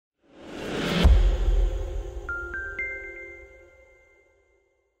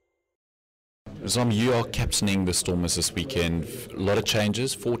Nizaam, you are captaining the Stormers this weekend. A lot of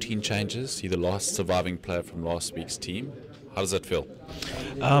changes, 14 changes. You're the last surviving player from last week's team. How does that feel?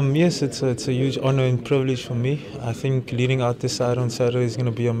 Yes, it's a huge honor and privilege for me. I think leading out this side on Saturday is going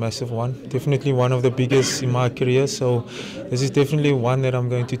to be a massive one. Definitely one of the biggest in my career. So this is definitely one that I'm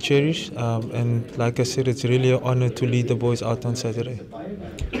going to cherish. And like I said, it's really an honor to lead the boys out on Saturday.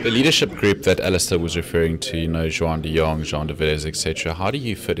 The leadership group that Alistair was referring to, Joan de Jong, Jean de Villiers, etc., how do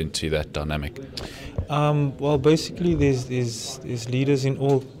you fit into that dynamic? Well, basically, there's leaders in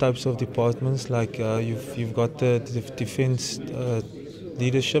all types of departments. Like you've got the defense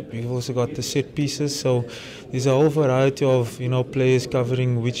leadership. You've also got the set pieces. So there's a whole variety of players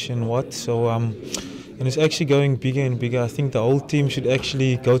covering which and what. So and it's actually going bigger and bigger. I think the whole team should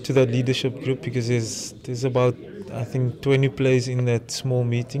actually go to that leadership group because there's about I think 20 players in that small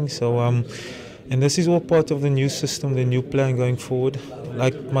meeting. So and this is all part of the new system, the new plan going forward.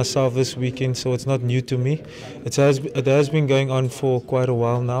 Like myself this weekend, so it's not new to me. It has been going on for quite a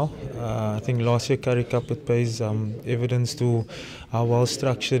while now. I think last year Carr Cup it pays evidence to how well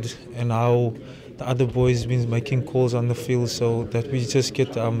structured and how the other boys been making calls on the field, so that we just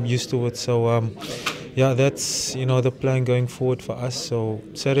get used to it. So yeah, that's the plan going forward for us. So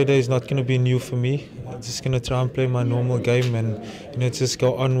Saturday is not going to be new for me. I'm just going to try and play my normal game and just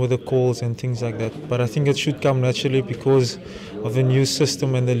go on with the calls and things like that. But I think it should come naturally because of the new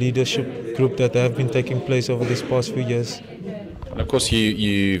system and the leadership group that have been taking place over these past few years. And of course,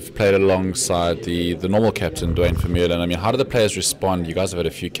 you've played alongside the normal captain, Dwayne Vermeulen. I mean, how do the players respond? You guys have had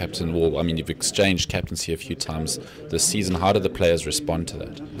a few captains. Well, I mean, you've exchanged captaincy a few times this season. How do the players respond to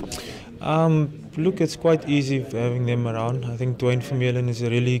that? Look, it's quite easy having them around. I think Dwayne Vermeulen is a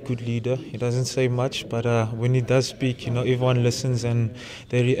really good leader. He doesn't say much, but when he does speak, everyone listens and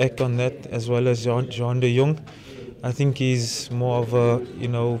they react on that, as well as Jean de Jong. I think he's more of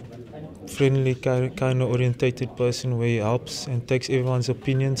a, friendly kind of orientated person where he helps and takes everyone's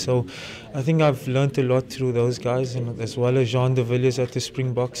opinion. So I think I've learned a lot through those guys, as well as Jean de Villiers at the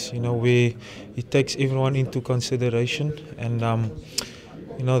Springboks, where he takes everyone into consideration. And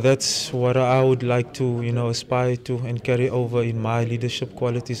that's what I would like to, aspire to and carry over in my leadership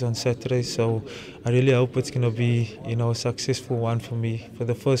qualities on Saturday. So I really hope it's going to be, a successful one for me, for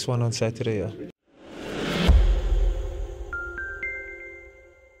the first one on Saturday. Yeah.